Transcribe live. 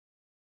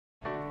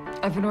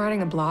I've been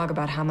writing a blog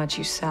about how much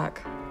you suck.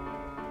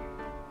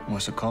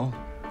 What's it called?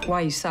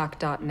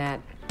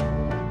 whyousuck.net.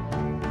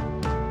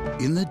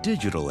 In the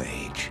digital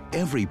age,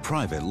 every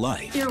private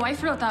life Your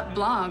wife wrote that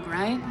blog,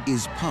 right?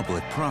 is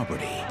public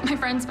property. My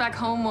friends back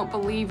home won't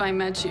believe I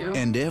met you.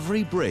 And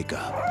every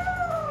breakup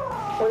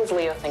What does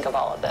Leo think of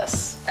all of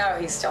this? Oh,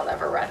 he still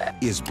never read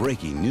it. is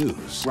breaking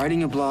news.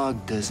 Writing a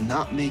blog does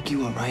not make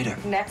you a writer.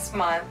 Next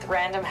month,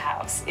 Random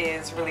House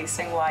is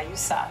releasing Why You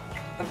Suck,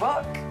 the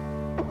book.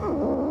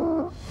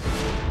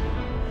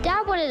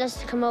 Dad wanted us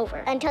to come over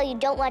until you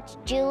don't watch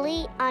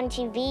Julie on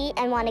TV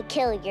and want to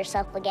kill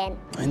yourself again.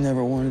 I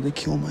never wanted to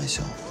kill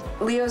myself.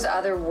 Leo's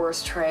other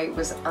worst trait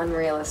was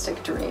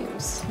unrealistic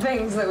dreams.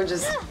 Things that would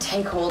just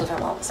take hold of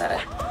him all of a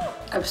sudden.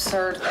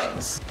 Absurd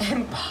things.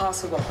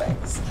 Impossible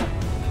things.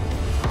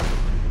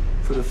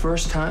 For the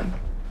first time,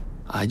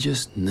 I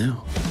just knew.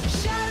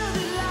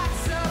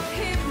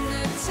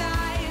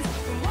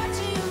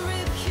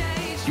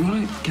 You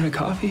want to get a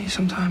coffee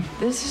sometime?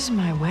 This is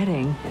my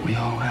wedding. We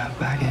all have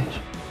baggage.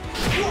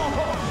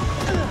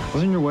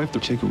 Wasn't your wife the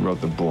chick who wrote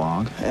the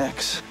blog?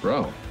 Ex.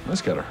 Bro,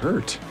 that's gotta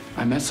hurt.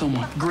 I met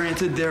someone.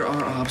 Granted, there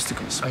are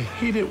obstacles. I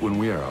hate it when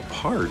we are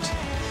apart.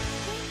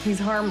 He's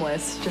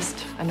harmless,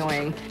 just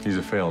annoying. He's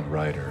a failed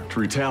writer. To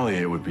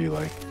retaliate would be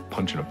like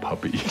punching a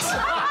puppy.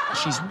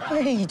 She's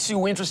way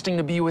too interesting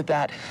to be with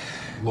that.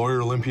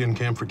 Lawyer Olympian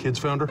Camp for Kids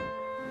founder?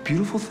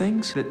 Beautiful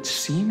things that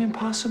seem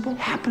impossible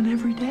happen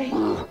every day.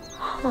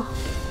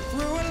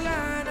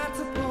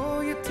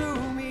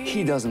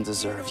 He doesn't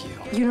deserve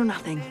you. You know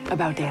nothing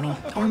about Danny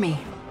or me.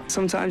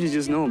 Sometimes you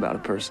just know about a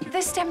person.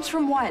 This stems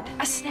from what?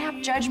 A snap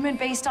judgment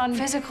based on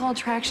physical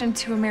attraction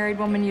to a married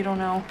woman you don't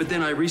know? But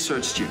then I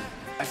researched you.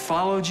 I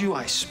followed you,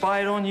 I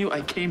spied on you,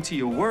 I came to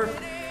your work.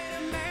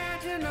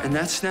 And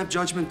that snap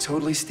judgment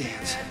totally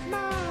stands.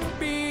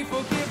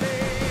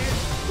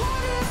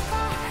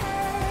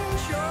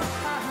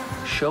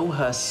 Show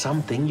her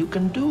something you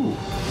can do.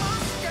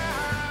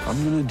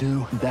 I'm gonna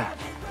do that.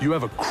 You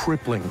have a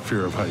crippling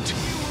fear of heights.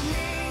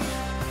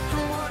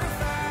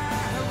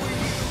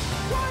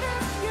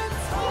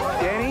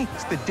 Danny,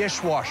 it's the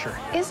dishwasher.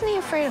 Isn't he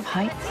afraid of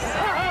heights?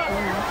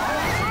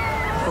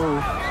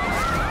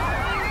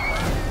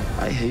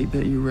 I hate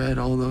that you read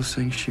all those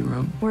things she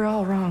wrote. We're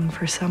all wrong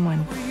for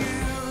someone.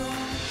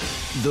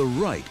 The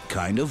right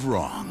kind of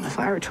wrong. If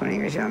I were 20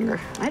 years younger,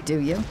 I'd do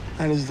you.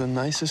 That is the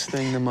nicest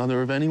thing the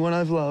mother of anyone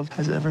I've loved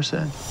has ever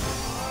said.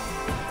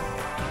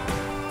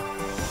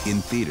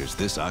 In theaters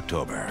this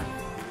October.